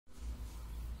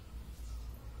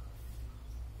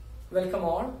Welcome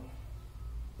all.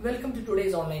 Welcome to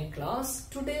today's online class.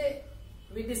 Today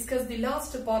we discuss the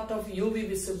last part of UV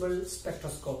visible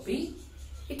spectroscopy.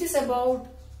 It is about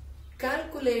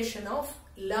calculation of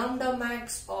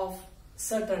lambdamax of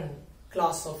certain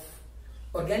class of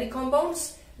organic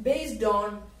compounds based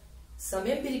on some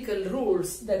empirical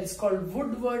rules that is called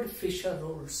Woodward-Fieser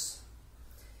rules.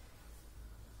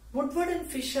 Woodward and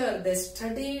Fieser, they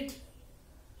studied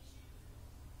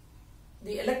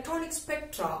the electronic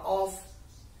spectra of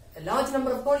a large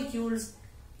number of molecules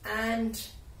and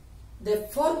they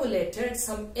formulated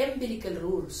some empirical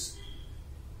rules.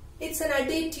 It's an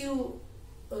additive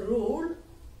rule.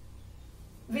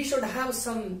 We should have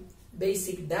some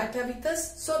basic data with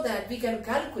us so that we can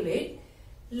calculate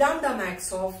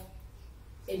lambdamax of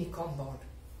any compound.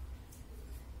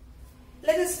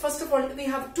 Let us first of all, we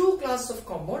have two classes of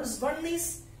compounds. One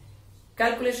is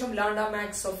calculation of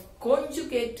lambdamax of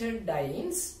conjugated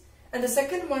dienes, and the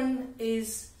second one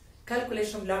is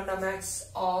calculation of lambdamax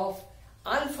of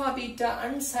alpha beta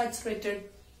unsaturated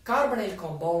carbonyl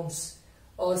compounds,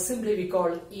 or simply we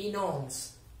call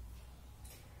enones.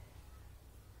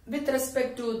 With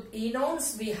respect to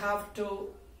enones, we have to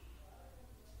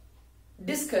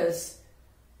discuss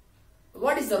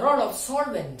what is the role of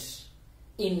solvent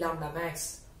in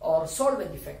lambdamax or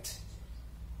solvent effect.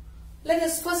 Let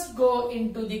us first go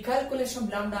into the calculation of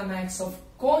lambdamax of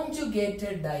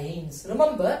conjugated dienes.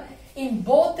 Remember, in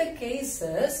both the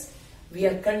cases, we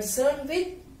are concerned with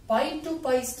pi to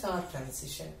pi star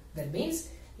transition. That means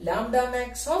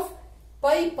lambdamax of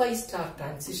pi star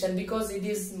transition, because it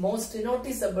is most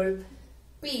noticeable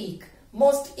peak,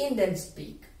 most intense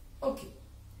peak. Okay.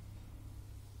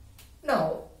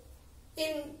 Now,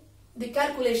 in the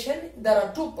calculation, there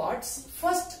are two parts.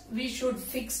 First, we should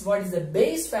fix what is the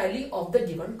base value of the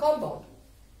given compound.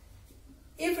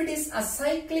 If it is a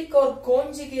cyclic or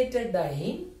conjugated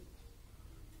diene,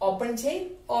 open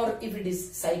chain, or if it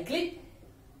is cyclic,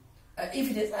 if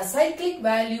it is a cyclic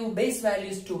value, base value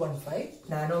is 215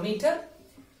 nanometer.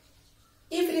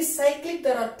 If it is cyclic,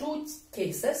 there are two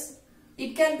cases.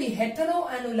 It can be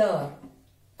heteroannular.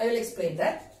 I will explain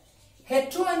that.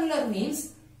 Heteroannular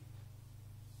means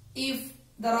if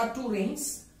there are two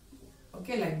rings,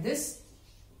 okay, like this,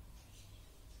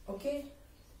 okay,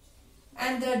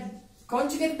 and the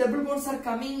conjugate double bonds are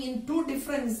coming in two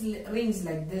different rings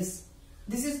like this.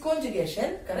 This is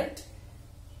conjugation, correct?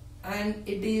 And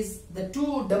it is the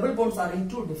two double bonds are in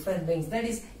two different rings. That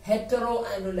is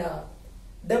heteroannular,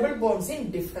 double bonds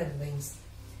in different rings.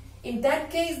 In that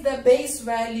case, the base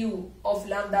value of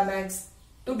lambdamax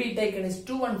to be taken is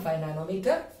 215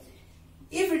 nanometer.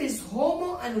 If it is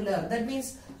homoannular, that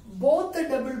means both the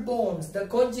double bonds, the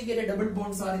conjugated double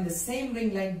bonds are in the same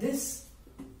ring like this,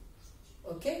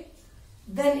 okay,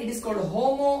 then it is called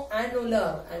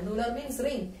homoannular. Annular means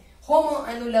ring.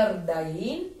 Homoannular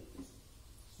diene,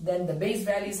 then the base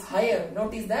value is higher.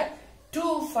 Notice that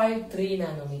 253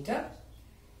 nanometer.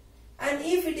 And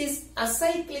if it is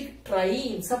acyclic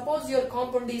triene, suppose your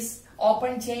compound is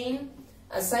open chain,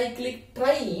 acyclic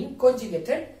triene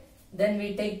conjugated, then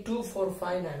we take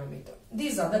 245 nanometer.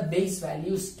 These are the base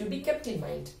values to be kept in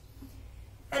mind.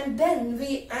 And then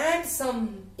we add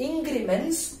some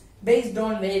increments based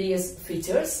on various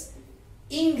features.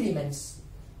 Increments.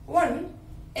 One,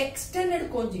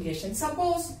 extended conjugation.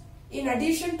 Suppose in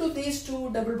addition to these two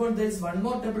double bonds, there is one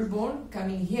more double bond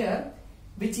coming here,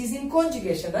 which is in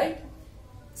conjugation, right?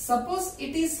 Suppose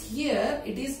it is here,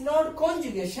 it is not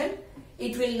conjugation,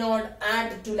 it will not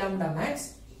add to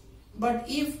lambdamax. But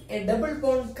if a double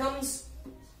bond comes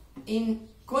in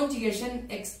conjugation,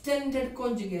 extended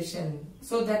conjugation,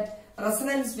 so that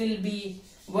resonance will be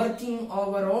working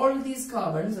over all these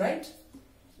carbons, right?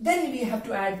 Then we have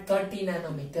to add 30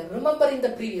 nanometer. Remember in the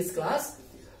previous class,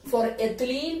 for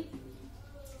ethylene,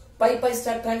 pi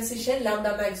star transition,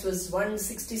 lambdamax was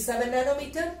 167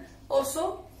 nanometer or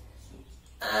so.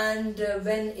 And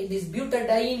when it is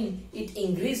butadiene, it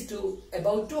increased to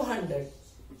about 200.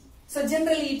 So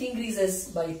generally it increases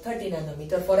by 30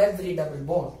 nanometer for every double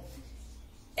bond.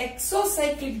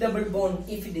 Exocyclic double bond,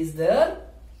 if it is there,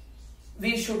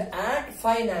 we should add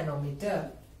 5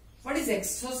 nanometer. What is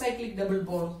exocyclic double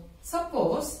bond?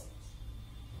 Suppose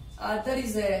there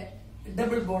is a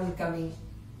double bond coming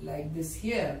like this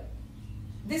here.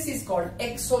 This is called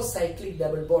exocyclic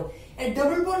double bond. A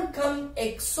double bond comes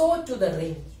exo to the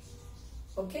ring.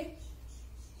 Okay?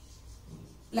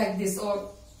 Like this,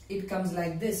 or it comes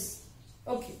like this.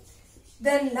 Okay.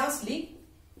 Then lastly,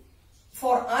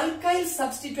 for alkyl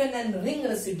substituent and ring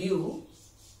residue,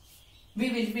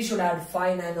 we should add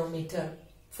 5 nanometer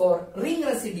for ring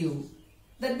residue.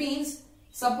 That means,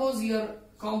 suppose your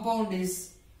compound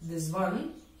is this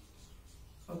one,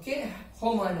 Okay,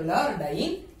 homoannular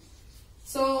diene.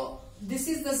 So this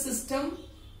is the system,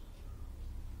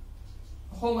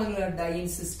 homoannular diene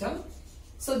system.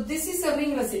 So this is a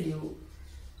ring residue,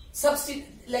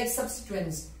 like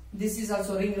substituents. This is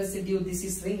also ring residue, this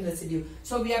is ring residue.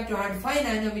 So we have to add 5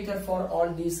 nanometer for all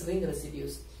these ring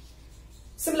residues.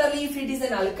 Similarly, if it is an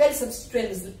alkyl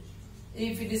substituent,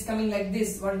 if it is coming like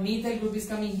this, one methyl group is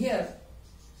coming here,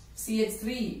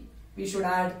 CH3, we should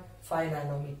add 5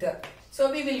 nanometer. So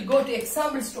we will go to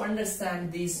examples to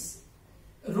understand these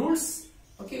rules.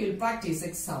 Okay, we will practice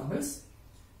examples,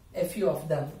 a few of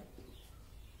them.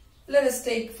 Let us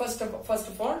take first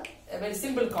of all a very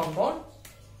simple compound,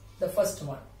 the first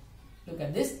one. Look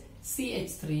at this,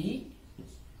 CH3,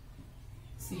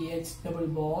 CH double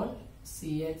bond,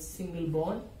 CH single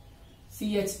bond,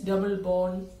 CH double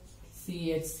bond,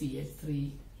 CH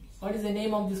CH3. What is the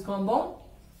name of this compound?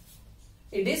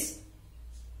 It is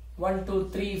 1, 2,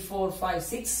 3, 4, 5,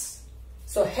 6.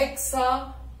 So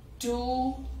hexa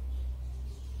 2,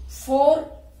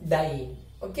 4 diene.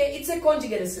 Okay, it's a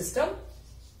conjugated system.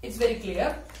 It's very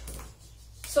clear.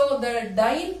 So the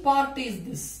diene part is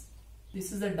this.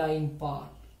 This is the diene part.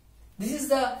 This is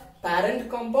the parent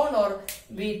compound, or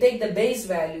we take the base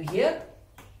value here.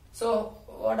 So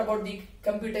what about the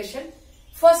computation?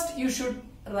 First you should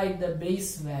write the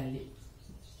base value.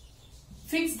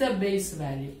 Fix the base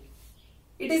value.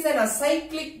 It is an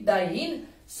acyclic diene.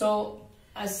 So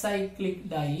acyclic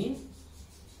diene.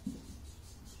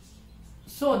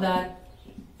 So that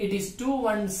it is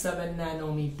 217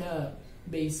 nanometer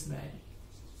base value.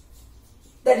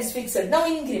 That is fixed. Now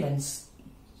increments.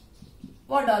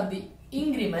 What are the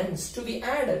increments to be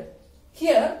added?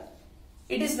 Here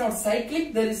it is not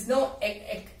cyclic. There is no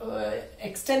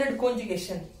extended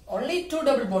conjugation. Only 2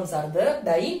 double bonds are there.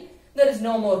 Diene. There is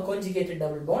no more conjugated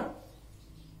double bond.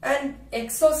 And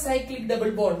exocyclic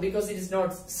double bond, because it is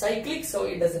not cyclic, so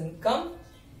it doesn't come.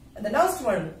 And the last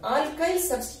one, alkyl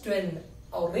substituent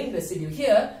or ring residue.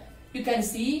 Here you can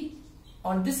see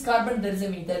on this carbon there is a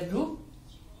methyl group.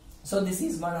 So this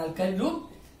is one alkyl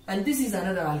group and this is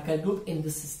another alkyl group in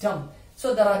the system.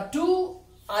 So there are 2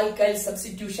 alkyl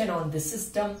substitution on this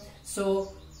system.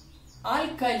 So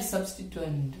alkyl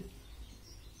substituent,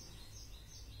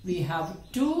 we have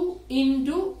 2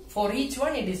 into, for each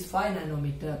one it is 5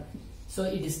 nanometer. So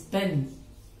it is 10.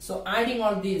 So adding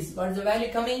all these, what is the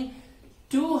value coming?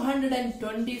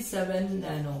 227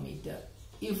 nanometer.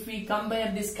 If we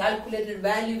compare this calculated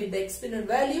value with the experimental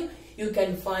value, you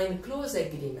can find close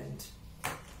agreement.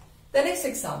 The next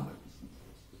example.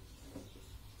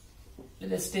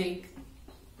 Let us take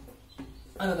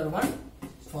another one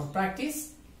for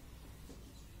practice.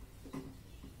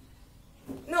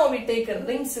 Now we take a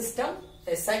ring system,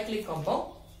 a cyclic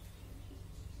compound.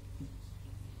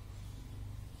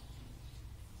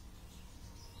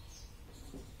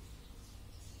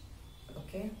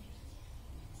 Okay.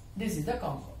 This is the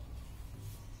compound.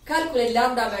 Calculate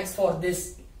lambdamax for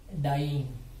this diene.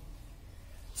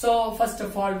 So first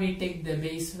of all we take the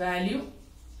base value,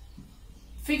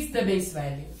 fix the base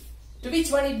value. To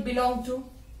which one it belong to?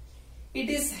 It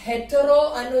is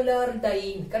heteroannular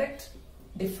diene, correct?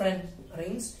 Different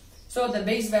rings. So the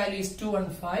base value is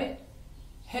 215,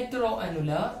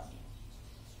 heteroannular.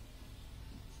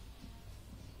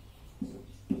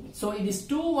 So it is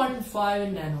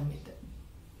 215 nanometer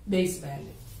base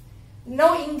value.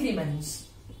 Now increments.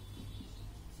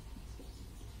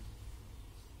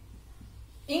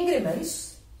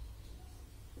 Increments,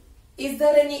 is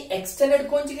there any extended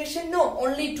conjugation? No,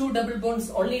 only 2 double bonds,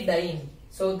 only diene.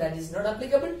 So that is not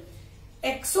applicable.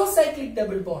 Exocyclic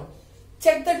double bond.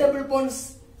 Check the double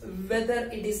bonds whether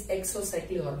it is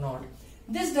exocyclic or not.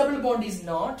 This double bond is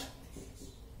not.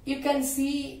 You can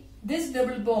see this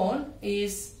double bond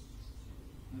is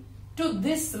to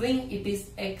this ring, it is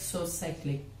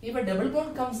exocyclic. If a double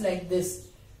bond comes like this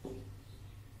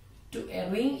to a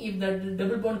ring, if the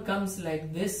double bond comes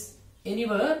like this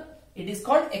anywhere, it is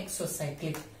called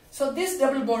exocyclic. So this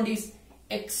double bond is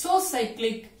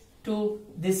exocyclic to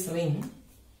this ring.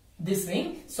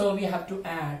 So we have to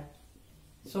add.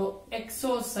 So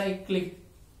exocyclic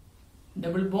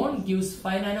double bond gives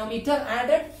 5 nanometer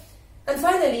added. And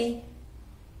finally,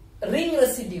 ring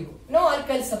residue. No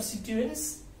alkyl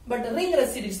substituents, but ring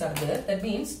residues are there. That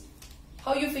means,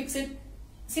 how you fix it?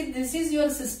 See, this is your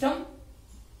system,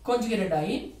 conjugated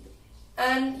diene,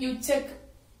 and you check,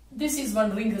 this is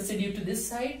one ring residue to this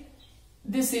side,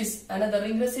 this is another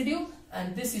ring residue,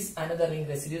 and this is another ring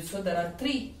residue. So there are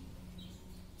 3.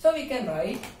 So we can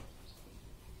write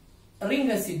ring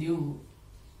residue.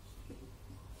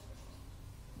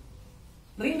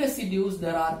 Ring residues,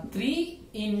 there are 3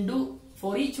 into,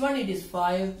 for each one it is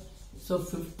 5. So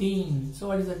 15. So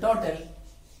what is the total?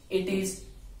 It is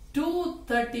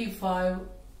 235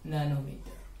 nanometer.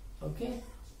 Okay,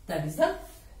 that is the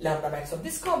lambda max of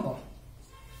this compound.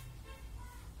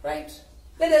 Right?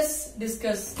 Let us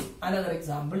discuss another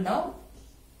example now.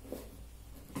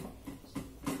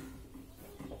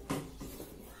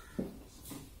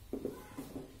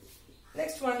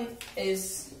 Next one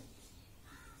is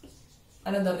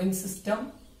another ring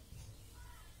system.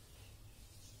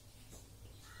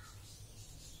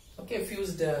 Okay,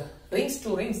 fused rings,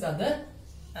 two rings are there,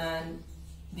 and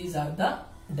these are the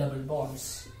double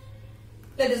bonds.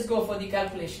 Let us go for the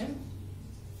calculation.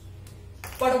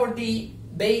 What about the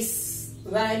base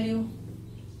value?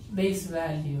 Base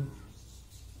value.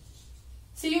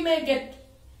 So you may get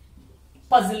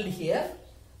puzzled here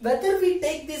whether we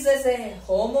take this as a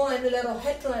homoannular or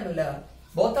heteroannular.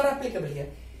 Both are applicable here.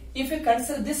 If you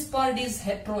consider this part is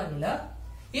heteroannular,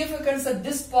 if you consider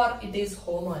this part it is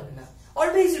homoannular.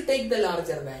 Always you take the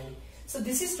larger value. So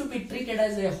this is to be treated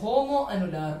as a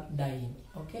homoannular diene.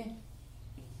 Okay,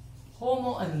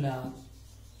 homoannular.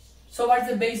 So what is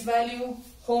the base value?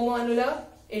 Homoannular,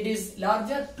 it is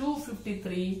larger,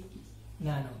 253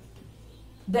 nanometer.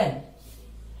 Then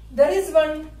there is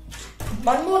one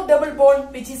more double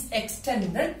bond which is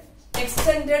extended.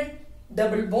 Extended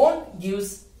double bond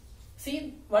gives,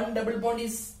 see, one double bond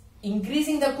is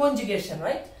increasing the conjugation,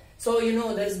 right? So you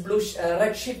know there is blue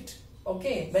red shift.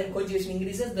 Okay, when conjugation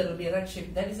increases there will be a red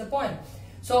shift. That is the point.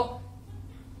 So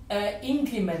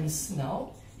increments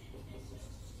now.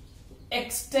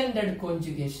 Extended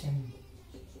conjugation.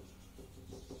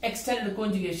 Extended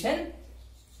conjugation,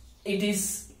 it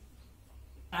is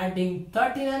adding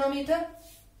 30 nanometer.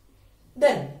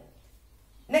 Then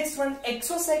next one,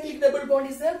 exocyclic double bond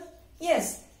is there.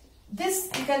 Yes, this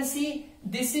you can see,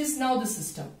 this is now the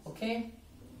system. Okay,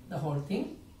 the whole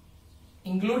thing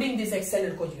including this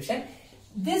extended conjugation.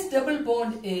 This double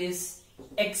bond is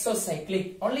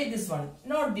exocyclic, only this one,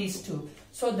 not these two.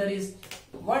 So there is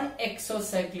one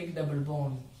exocyclic double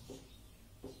bond.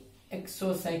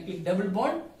 Exocyclic double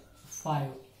bond, 5.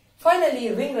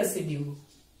 Finally, ring residue.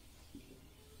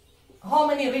 How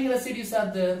many ring residues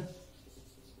are there?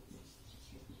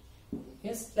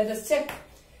 Yes, let us check.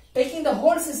 Taking the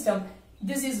whole system,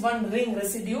 this is one ring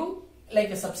residue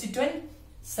like a substituent,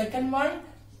 second one,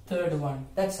 third one,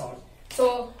 that's all.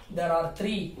 So there are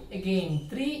 3. Again,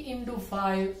 3 into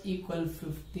 5 equal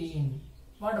 15.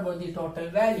 What about the total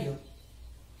value?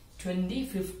 20,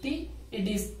 50, it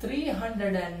is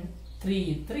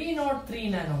 303.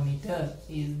 303 nanometer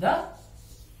is the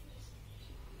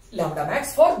lambda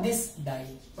max for this die.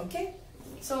 Okay,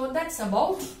 so that's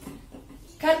about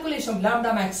calculation of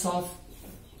lambda max of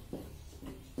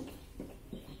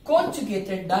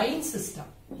conjugated diene system.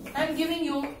 I am giving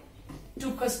you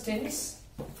 2 questions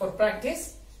for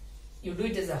practice. You do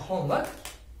it as a homework.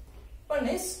 One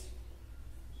is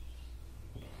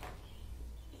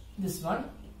this one.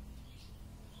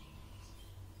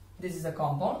 This is a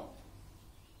compound.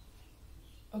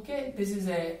 Okay, this is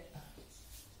a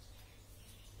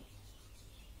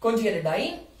conjugated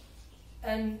diene,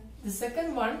 and the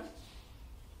second one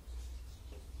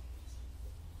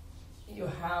you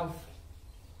have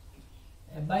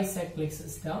a bicyclic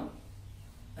system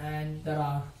and there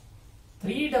are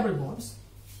 3 double bonds.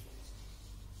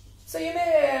 So you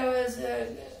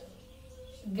may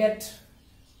get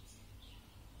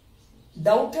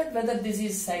doubted whether this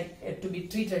is to be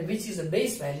treated, which is a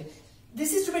base value.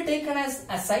 This is to be taken as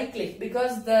acyclic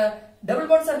because the double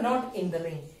bonds are not in the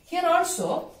ring. Here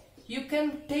also you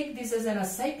can take this as an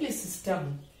acyclic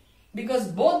system because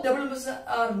both double bonds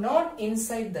are not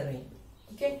inside the ring.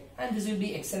 Okay, and this will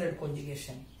be extended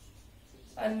conjugation.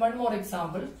 And one more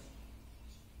example,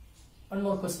 one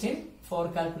more question for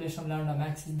calculation of lambda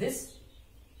max is this.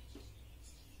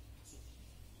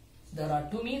 There are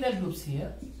 2 methyl groups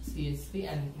here,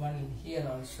 CH3, and one here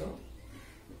also.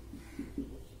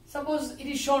 Suppose it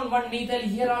is shown 1 methyl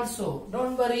here also.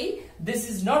 Don't worry, this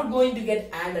is not going to get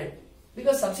added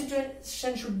because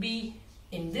substitution should be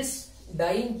in this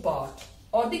diene part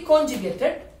or the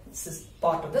conjugated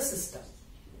part of the system.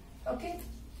 Okay.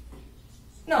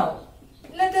 Now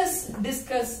let us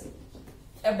discuss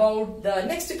about the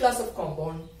next class of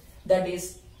compound, that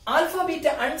is alpha beta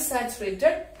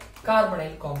unsaturated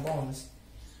carbonyl compounds.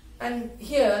 And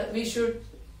here we should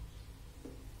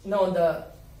know the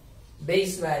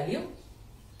base value.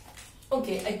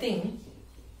 Okay, I think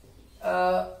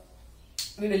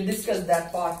we will discuss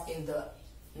that part in the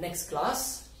next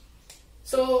class.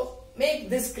 So make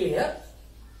this clear.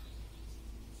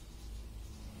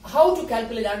 How to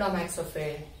calculate lambda max of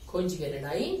a conjugated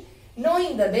diene?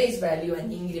 Knowing the base value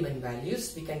and increment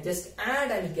values, we can just add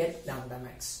and get lambda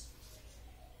max.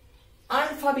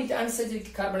 Alpha beta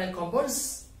unsaturated carbonyl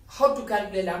compounds, how to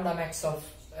calculate lambda max of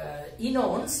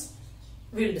enones,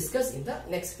 we will discuss in the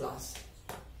next class.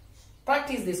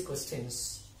 Practice these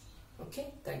questions.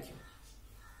 Okay, thank you.